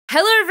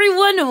Hello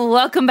everyone,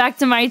 welcome back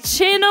to my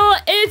channel.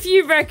 If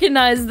you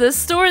recognize this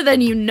store, then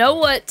you know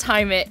what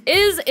time it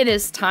is. It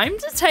is time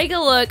to take a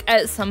look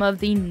at some of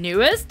the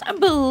newest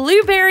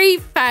blueberry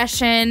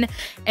fashion,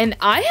 and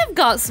I have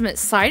got some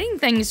exciting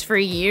things for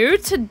you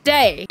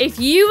today. If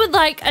you would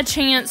like a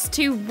chance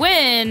to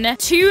win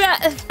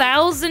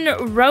 2,000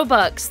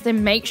 Robux,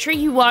 then make sure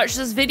you watch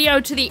this video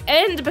to the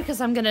end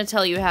because I'm gonna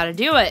tell you how to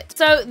do it.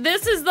 So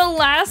this is the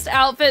last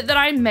outfit that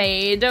I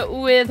made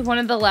with one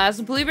of the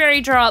last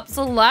blueberry drops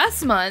last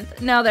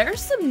month. Now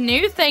there's some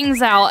new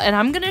things out and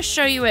I'm gonna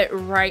show you it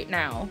right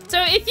now.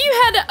 So if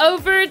you head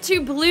over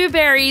to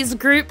Blueberry's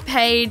group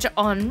page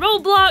on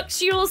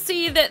Roblox, you'll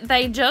see that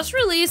they just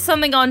released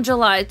something on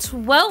July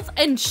 12th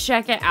and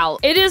check it out.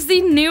 It is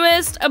the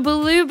newest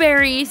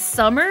Blueberry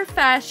summer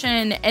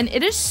fashion and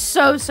it is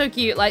so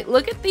cute. Like,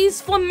 look at these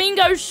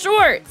flamingo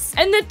shorts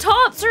and the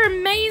tops are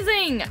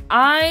amazing.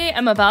 I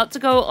am about to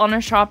go on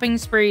a shopping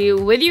spree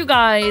with you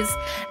guys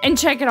and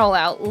check it all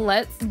out.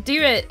 Let's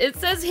do it. It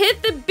says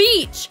hit the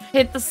beach.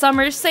 Hit the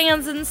summer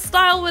sands in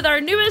style with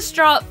our newest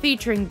drop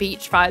featuring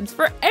beach vibes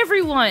for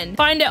everyone.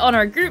 Find it on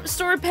our group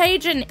store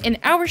page and in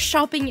our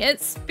shopping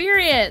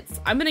experience.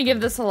 I'm gonna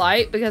give this a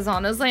like because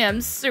honestly,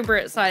 I'm super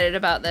excited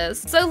about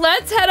this. So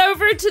let's head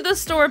over to the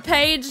store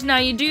page. Now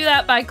you do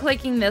that by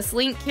clicking this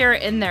link here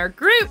in their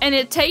group and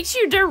it takes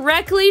you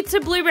directly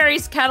to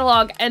Blueberry's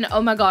catalog. And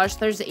oh my gosh,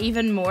 there's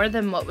even more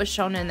than what was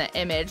shown in the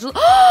image.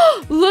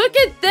 Look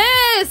at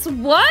this.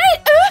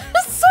 What?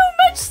 So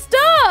much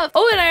stuff.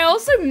 Oh, and I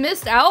also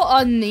missed out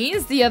on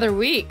these the other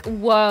week.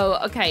 Whoa.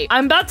 Okay.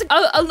 I'm about to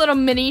go a little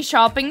mini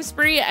shopping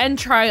spree and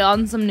try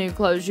on some new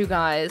clothes, you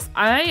guys.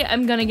 I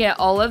am gonna get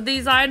all of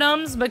these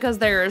items because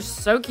they're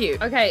so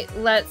cute. Okay,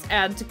 let's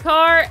add to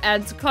cart,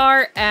 add to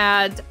cart,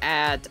 add.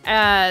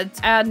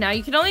 Now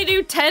you can only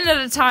do 10 at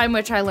a time,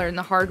 which I learned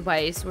the hard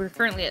way. So we're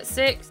currently at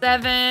 6,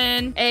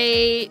 7,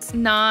 8,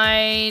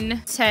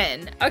 9,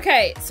 10.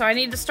 Okay, so I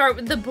need to start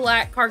with the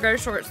black cargo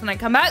shorts when I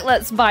come back.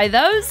 Let's buy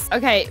those.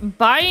 Okay,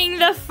 buying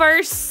the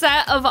first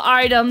set of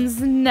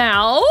items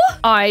now.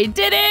 I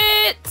did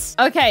it.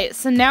 Okay,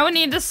 so now we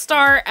need to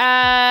start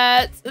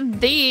at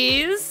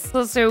these.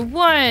 Let's do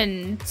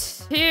 1,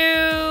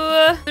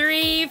 2,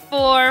 3,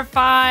 4,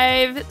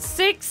 5,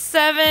 6,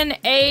 7,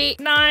 8,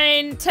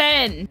 9,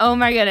 10. Oh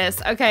my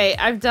goodness. Okay,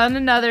 I've done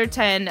another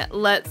 10.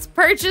 Let's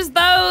purchase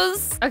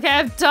those. Okay,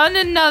 I've done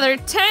another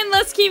 10.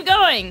 Let's keep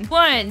going.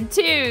 1,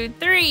 2,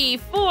 3,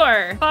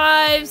 4,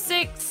 5,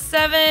 6,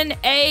 7,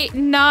 8,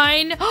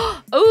 9.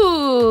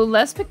 Ooh,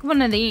 let's pick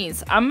one of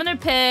these. I'm gonna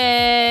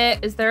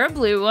pick, is there a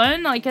blue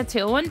one? Like a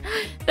teal one?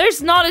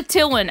 There's not a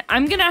teal one.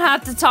 I'm gonna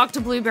have to talk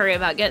to Blueberry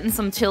about getting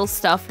some teal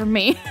stuff for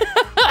me.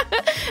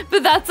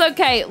 But that's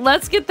okay.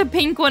 Let's get the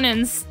pink one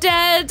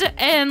instead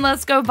and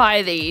let's go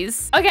buy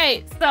these.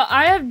 Okay, so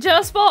I have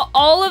just bought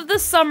all of the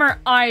summer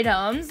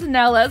items.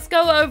 Now let's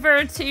go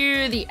over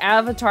to the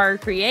avatar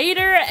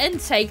creator and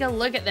take a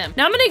look at them.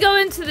 Now I'm gonna go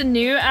into the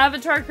new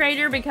avatar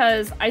creator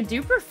because I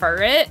do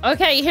prefer it.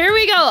 Okay, here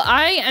we go.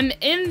 I am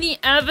in the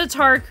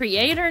avatar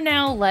creator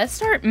now. Let's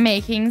start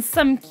making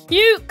some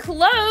cute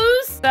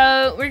clothes.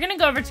 So we're gonna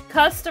go over to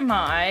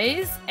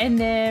customize and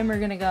then we're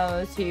gonna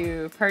go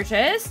to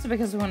purchase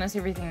because we want to see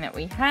everything that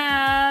we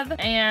have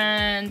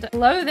and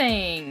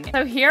clothing.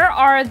 So here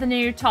are the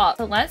new tops.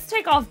 So let's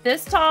take off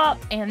this top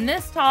and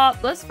this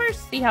top. Let's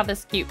first see how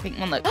this cute pink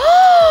one looks.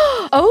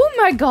 Oh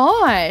my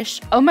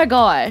gosh. Oh my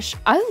gosh.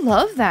 I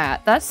love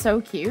that. That's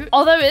so cute.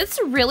 Although it's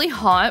really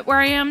hot where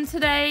I am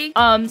today.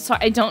 So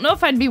I don't know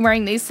if I'd be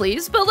wearing these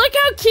sleeves, but look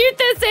how cute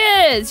this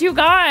is, you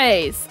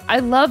guys. I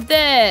love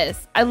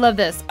this. I love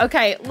this.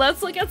 Okay,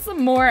 let's look at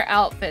some more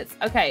outfits.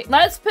 Okay,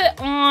 let's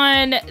put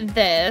on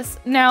this.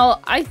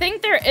 Now, I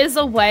think there is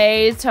a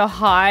way to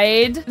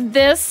hide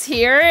this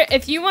here.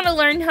 If you want to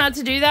learn how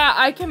to do that,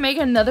 I can make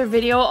another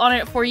video on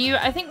it for you.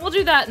 I think we'll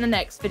do that in the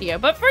next video.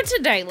 But for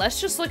today,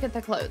 let's just look at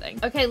the clothing.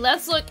 Okay,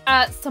 let's look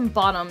at some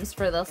bottoms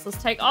for this.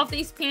 Let's take off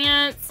these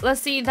pants. Let's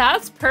see,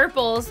 that's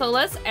purple. So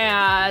let's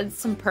add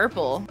some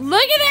purple.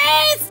 Look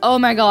at this! Oh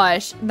my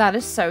gosh, that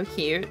is so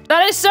cute.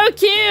 That is so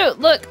cute!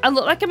 Look, I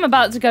look like I'm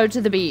about to go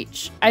to the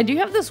beach. I do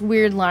have this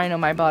weird line on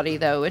my body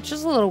though, which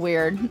is a little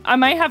weird. I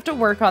might have to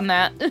work on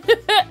that.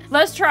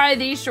 Let's try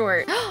these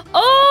shorts.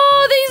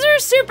 Oh, these are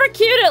super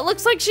cute. It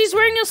looks like she's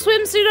wearing a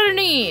swimsuit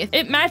underneath.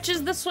 It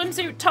matches the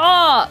swimsuit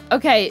top.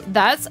 Okay,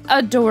 that's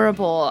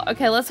adorable.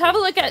 Okay, let's have a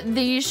look at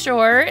these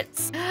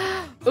shorts.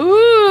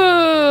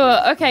 Ooh,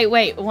 okay,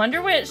 wait,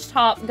 wonder which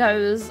top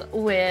goes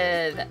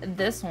with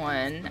this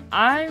one.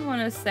 I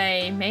want to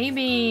say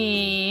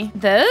maybe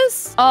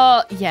this.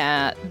 Oh,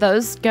 yeah,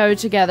 those go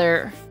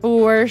together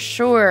for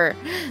sure.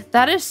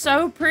 That is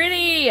so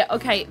pretty.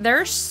 Okay,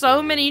 there's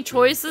so many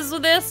choices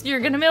with this. You're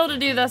gonna be able to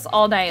do this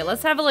all day.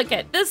 Let's have a look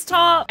at this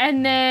top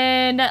and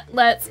then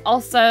let's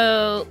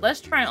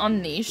try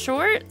on these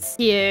shorts.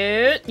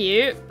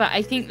 Cute, but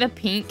I think the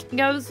pink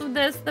goes with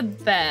this the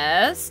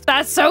best.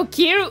 That's so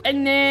cute.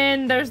 And then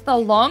then there's the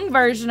long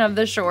version of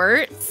the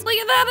shorts. Look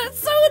at that, it's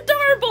so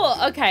adorable.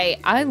 Okay,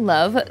 I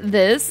love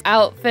this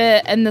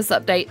outfit and this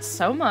update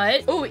so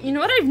much. Oh, you know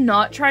what I've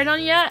not tried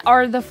on yet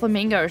are the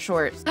flamingo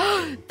shorts.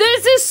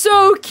 This is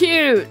so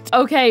cute.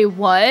 Okay,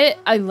 what?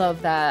 I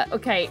love that.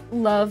 Okay,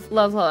 love,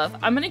 love, love.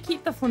 I'm gonna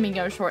keep the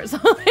flamingo shorts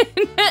on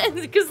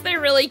because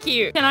they're really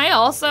cute. Can I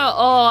also,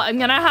 oh, I'm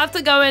gonna have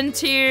to go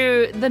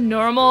into the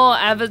normal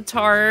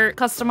avatar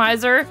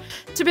customizer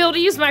to be able to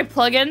use my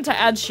plugin to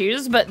add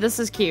shoes, but this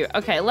is cute.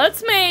 Okay,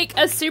 let's make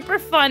a super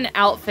fun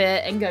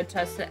outfit and go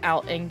test it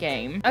out in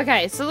game.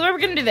 Okay, so the way we're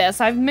gonna do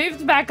this, I've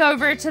moved back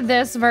over to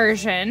this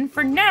version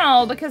for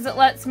now because it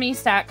lets me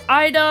stack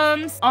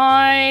items.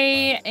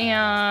 I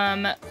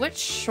am, which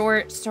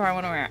shorts do I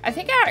want to wear? I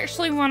think I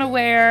actually want to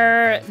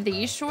wear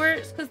these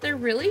shorts because they're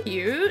really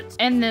cute,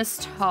 and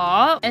this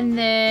top, and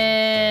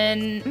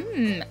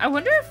then I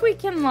wonder if we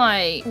can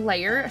like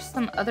layer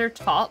some other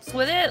tops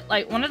with it,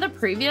 like one of the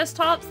previous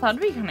tops.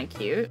 That'd be kind of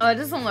cute. Oh, it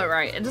doesn't look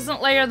right. It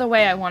doesn't layer the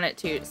way I want it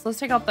to. So let's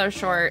take off those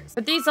shorts,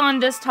 put these on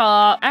this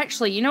top.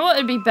 Actually, you know what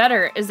would be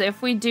better is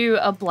if we do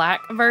a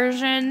black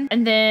version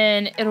and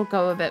then it'll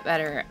go a bit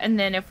better. And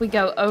then if we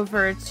go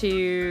over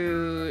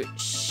to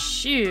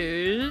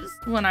shoes,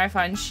 when I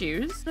find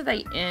shoes, what are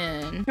they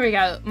in? Here we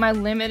go. My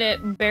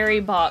limited berry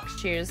box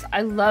shoes.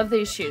 I love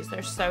these shoes.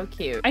 They're so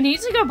cute. I need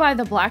to go buy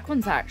the black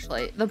ones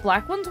actually. The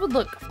black ones would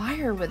look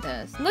fire with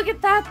this. Look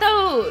at that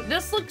though.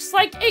 This looks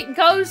like it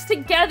goes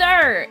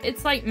together.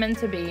 It's like meant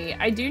to be.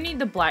 I do need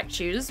the black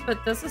shoes,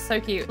 but this is so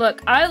cute.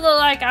 Look, I look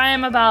like I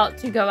am about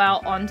to go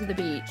out onto the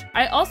beach.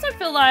 I also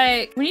feel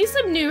like we need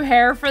some new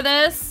hair for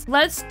this.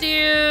 Let's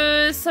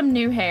do some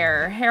new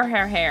hair. Hair.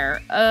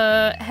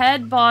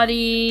 Head,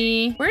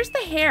 body. Where's the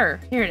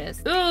hair? Here it is.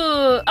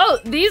 Ooh. Oh,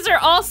 these are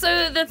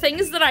also the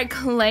things that I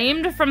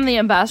claimed from the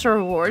Ambassador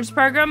Rewards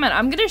program, and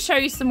I'm gonna show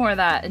you some more of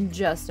that in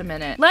just a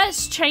minute.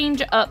 Let's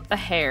change up the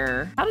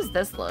hair. How does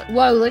this look?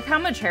 Whoa, look how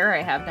much hair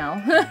I have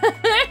now.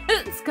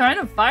 It's kind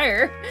of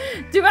fire.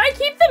 Do I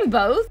keep them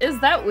both? Is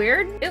that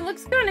weird? It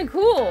looks kind of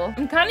cool.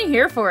 I'm kind of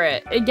here for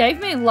it. It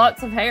gave me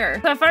lots of hair.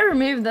 So if I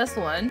remove this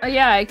one, oh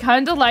yeah, I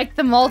kind of like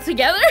them all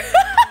together.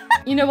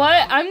 You know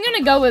what? I'm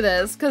gonna go with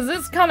this because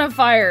it's kind of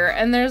fire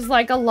and there's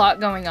like a lot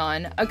going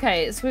on.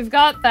 Okay, so we've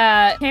got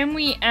that. Can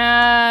we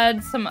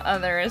add some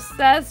other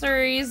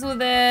accessories with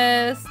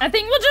this? I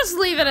think we'll just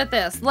leave it at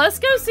this. Let's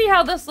go see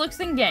how this looks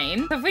in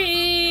game. If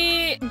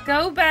we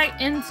go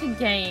back into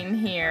game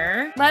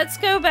here, let's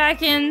go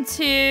back into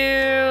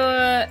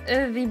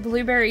the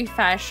Blueberry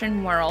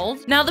Fashion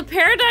world. Now the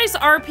Paradise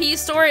RP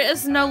store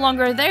is no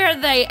longer there.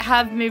 They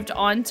have moved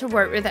on to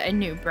work with a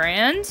new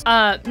brand.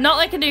 Not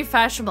like a new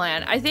fashion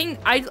brand. I think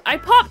I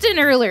popped in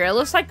earlier. It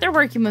looks like they're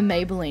working with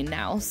Maybelline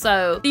now.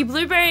 So the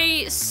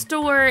Blueberry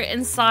store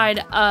inside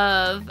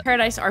of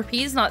Paradise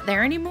RP is not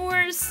there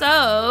anymore.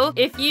 So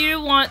if you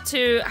want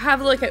to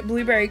have a look at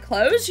Blueberry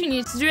clothes, you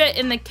need to do it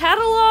in the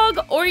catalog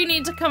or you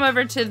need to come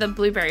over to the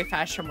Blueberry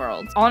Fashion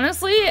world.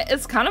 Honestly,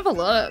 it's kind of a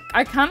look.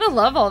 I kind of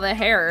love all the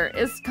hair.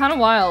 It's kind of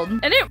wild.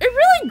 And it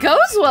really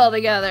goes well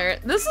together.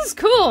 This is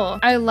cool.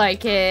 I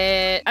like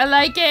it. I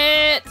like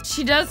it.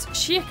 She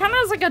kind of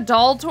has like a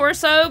doll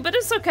torso, but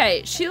it's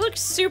okay. She looks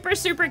super,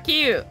 super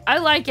cute. I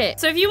like it.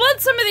 So if you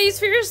want some of these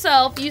for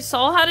yourself, you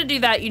saw how to do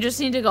that. You just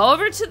need to go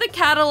over to the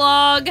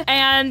catalog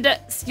and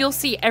you'll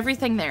see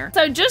everything there.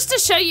 So just to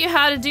show you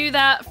how to do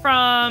that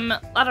from,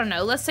 I don't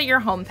know, let's say your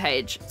home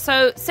page.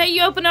 So say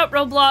you open up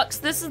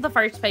Roblox, this is the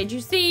first page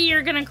you see.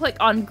 You're gonna click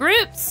on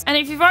groups. And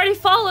if you've already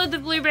followed the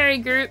Blueberry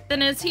group,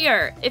 then it's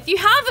here. If you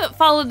haven't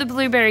followed the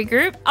Blueberry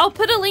group, I'll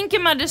put a link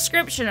in my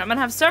description. I'm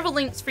gonna have several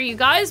links for you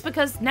guys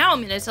because now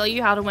I'm gonna tell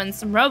you how to win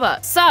some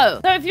Robux.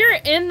 So if you're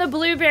in the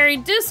Blueberry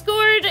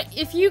Discord,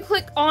 if you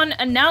click on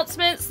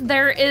announcements,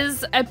 there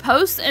is a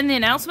post in the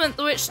announcement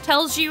which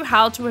tells you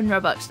how to win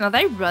Robux. Now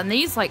they run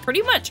these like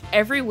pretty much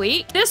every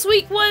week. This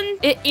week one,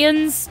 it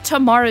ends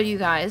tomorrow, you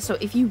guys. So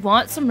if you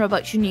want some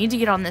Robux, you need to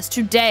get on this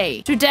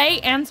today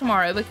and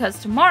tomorrow, because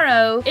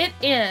tomorrow it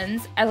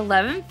ends at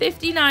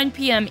 11:59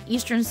 p.m.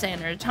 Eastern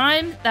Standard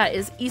Time. That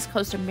is East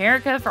Coast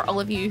America for all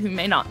of you who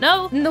may not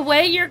know. And the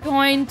way you're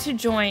going to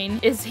join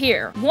is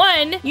here.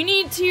 One, you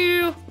need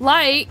to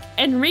like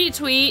and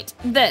retweet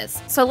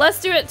this. So let's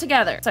do it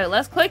together. So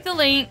let's click the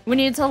link. We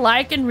need to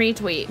like and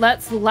retweet.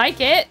 Let's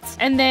like it,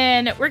 and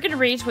then we're gonna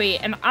retweet,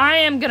 and I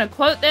am gonna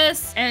quote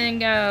this and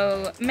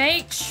go,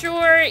 make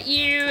sure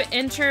you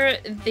enter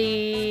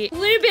the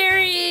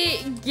Blueberry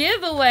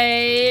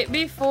giveaway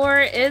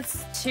before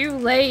it's too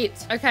late.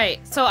 Okay,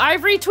 so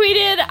I've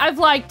retweeted, I've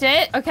liked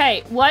it.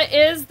 Okay, what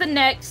is the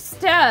next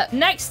step?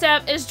 Next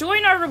step is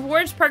join our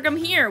rewards program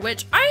here,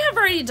 which I have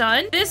already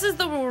done. This is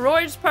the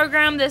rewards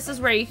program. This is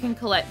where you can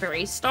collect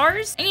berry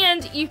stars, and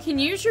and you can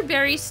use your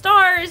berry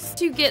stars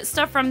to get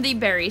stuff from the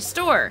berry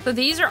store. So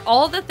these are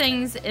all the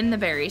things in the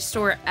berry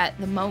store at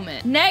the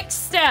moment.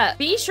 Next step,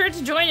 be sure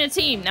to join a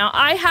team. Now,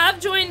 I have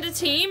joined a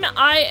team.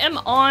 I am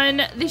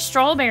on the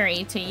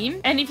strawberry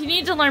team, and if you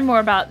need to learn more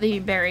about the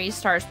berry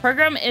stars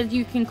program,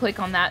 you can click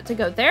on that to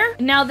go there.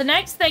 Now, the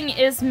next thing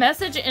is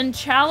message and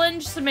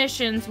challenge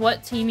submissions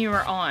what team you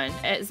are on.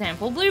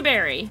 Example,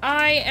 blueberry.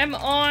 I am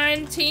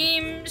on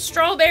team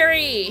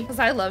strawberry because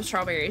I love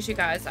strawberries, you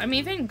guys. I'm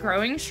even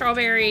growing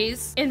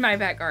strawberries in my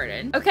back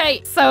garden.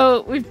 Okay,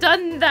 so we've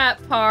done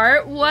that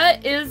part.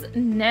 What is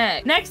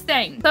next? Next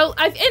thing. So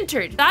I've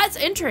entered. That's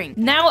entering.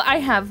 Now I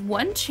have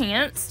one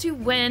chance to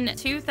win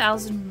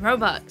 2,000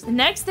 Robux. The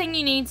next thing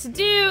you need to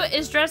do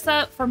is dress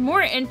up for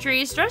more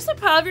entries. Dress up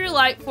however you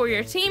like for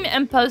your team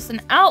and post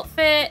an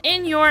outfit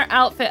in your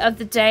outfit of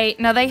the day.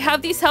 Now they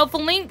have these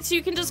helpful links.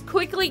 You can just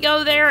quickly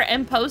go there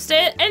and post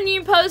it, and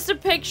you post a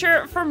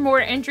picture for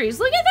more entries.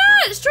 Look at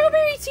that!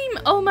 Strawberry team!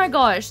 Oh my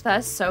gosh,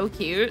 that's so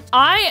cute.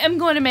 I am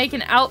going to make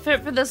an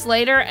outfit for this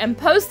later and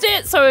post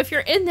it, so if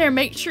you're in there,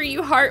 make sure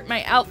you heart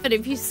my outfit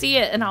if you see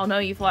it, and I'll know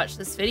you've watched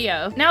this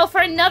video. Now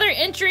for another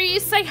entry,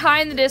 say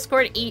hi in the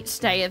Discord each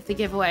day of the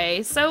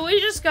giveaway. So we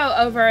just go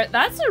over,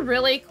 that's a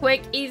really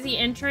quick, easy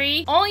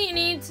entry. All you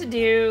need to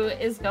do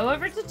is go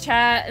over to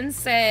chat and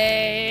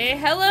say,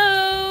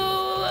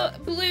 hello,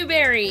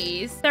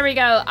 blueberries. There we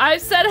go.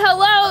 I've said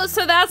hello,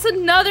 so that's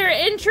another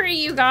entry,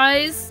 you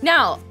guys.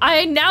 Now,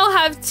 I now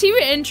have 2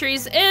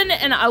 entries in,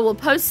 and I will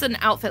post an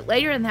outfit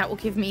later, and that will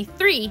give me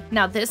 3.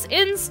 Now, this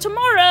ends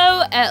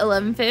tomorrow at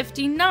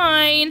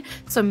 11:59,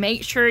 so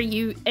make sure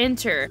you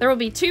enter. There will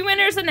be 2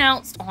 winners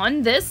announced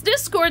on this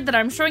Discord that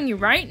I'm showing you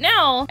right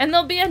now, and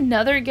there'll be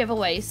another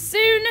giveaway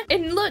soon.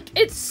 And look,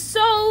 it's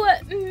so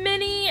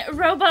many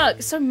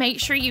Robux, so make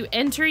sure you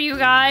enter, you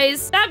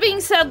guys. That being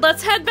said,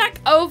 let's head back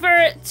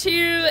over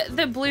to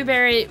the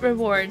Blueberry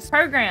Rewards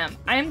program.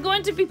 I am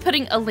going to be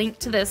putting a link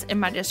to this in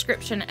my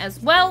description as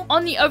well.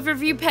 On the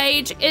overview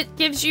page, it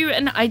gives you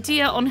an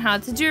idea on how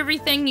to do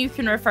everything. You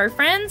can refer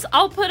friends.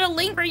 I'll put a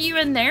link for you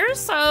in there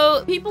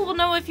so people will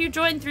know if you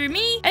joined through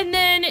me. And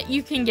then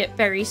you can get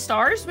berry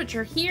stars, which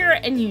are here,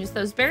 and use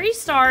those berry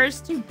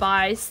stars to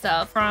buy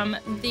stuff from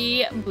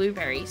the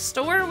blueberry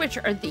store, which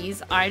are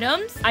these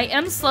items. I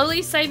am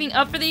slowly saving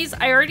up for these.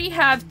 I already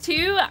have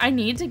 2. I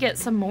need to get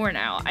some more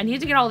now. I need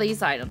to get all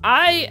these items.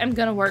 I am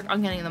gonna work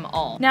on getting them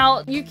all.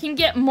 Now, you can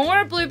get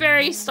more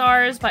blueberry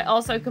stars by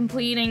also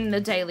completing the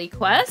daily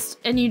quest,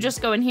 and you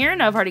just go in here,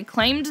 and I've already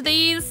claimed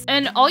these,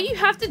 and all you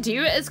have to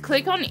do is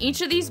click on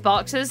each of these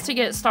boxes to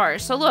get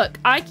stars. So look,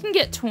 I can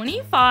get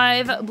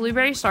 25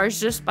 blueberry stars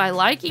just by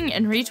liking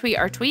and retweet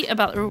our tweet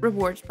about the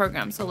rewards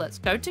program. So let's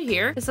go to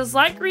here. It says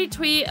like,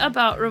 retweet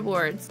about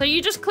rewards. So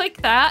you just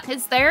click that,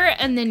 it's there,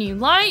 and then you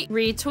like,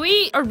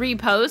 retweet, or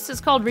repost.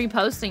 It's called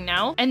reposting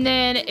now. And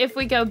then if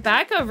we go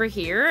back over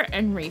here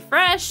and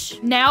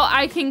refresh, now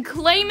I can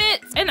claim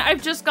it, and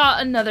I've just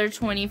got another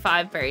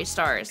 25 berry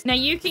stars. Now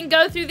you can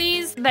go through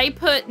these. They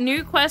put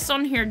new quests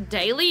on here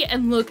daily,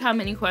 and look how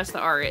many quests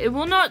there are. It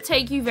will not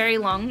take you very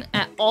long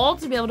at all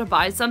to be able to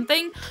buy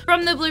something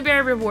from the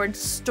Blueberry Rewards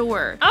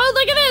store. Oh,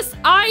 look at this.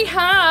 I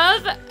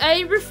have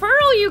a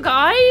referral, you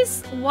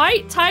guys.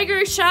 White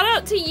Tiger, shout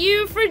out to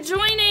you for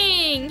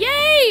joining.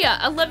 Yay!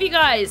 I love you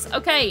guys.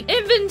 Okay,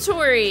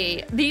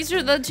 inventory. These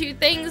are the 2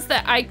 things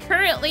that I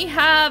currently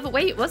have.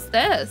 Wait, what's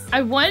this?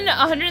 I won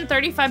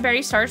 135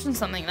 berry stars from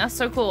something. That's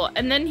so cool.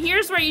 And then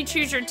here's where you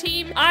choose your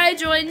team. I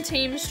joined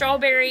Team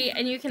Strawberry,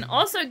 and you can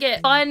also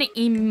get fun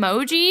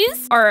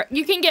emojis, or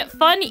you can get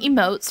fun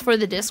emotes for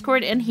the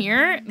Discord in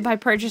here by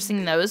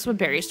purchasing those with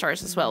berry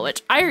stars as well,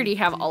 which I already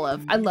have all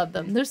of. I love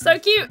them. They're so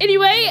cute.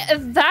 Anyway,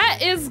 that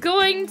is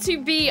going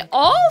to be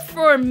all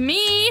for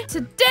me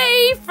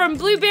today from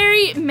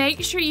Blueberry.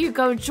 Make sure you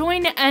go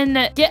join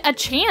and get a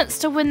chance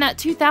to win that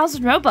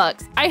 2,000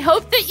 Robux. I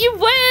hope that you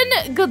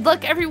win. Good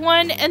luck,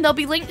 everyone, and there'll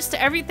be links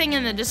to everything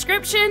in the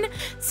description.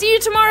 See you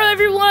tomorrow,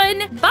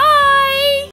 everyone. Bye!